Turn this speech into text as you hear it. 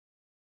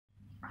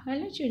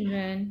Hello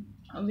children,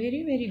 a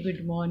very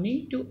good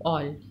morning to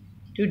all.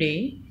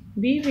 Today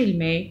we will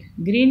make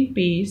green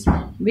peas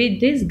with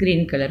this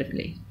green color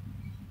clay.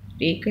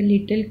 Take a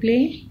little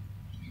clay,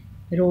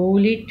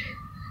 roll it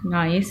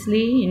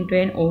nicely into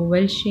an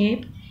oval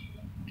shape.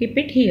 Keep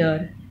it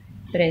here,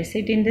 press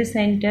it in the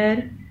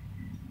center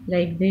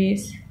like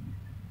this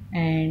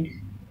and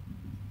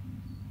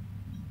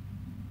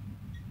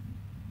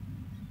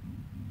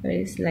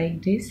press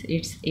like this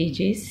its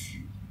edges.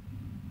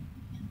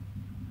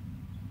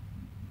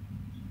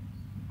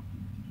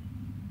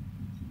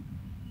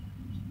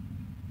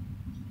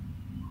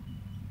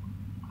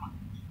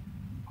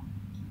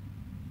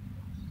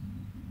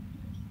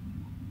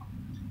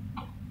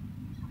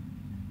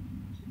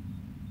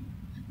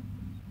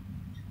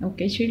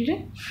 Okay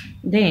children,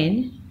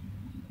 then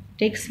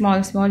take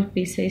small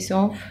pieces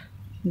of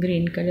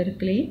green color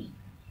clay,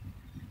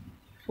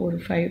 4 or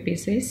 5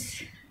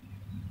 pieces,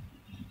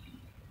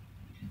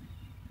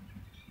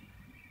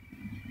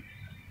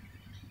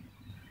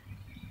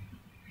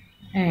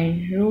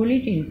 and roll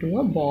it into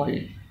a ball.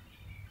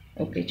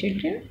 Okay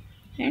children,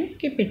 and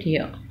keep it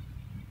here.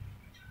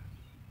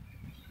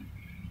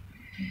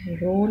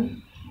 Roll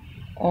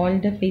all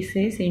the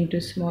pieces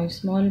into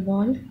small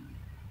ball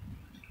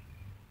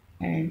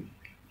and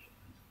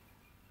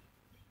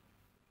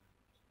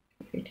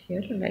keep it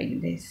here like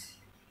this.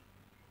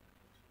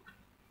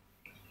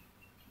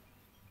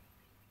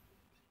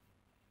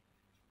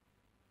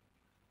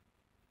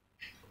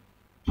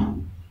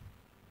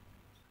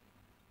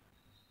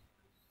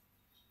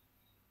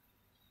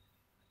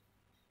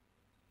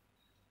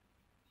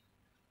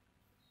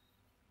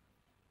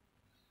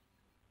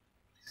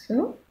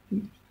 So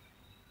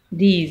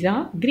these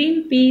are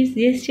green peas.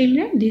 Yes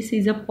children, this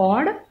is a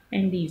pod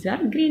and these are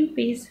green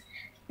peas.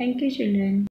 Thank you children.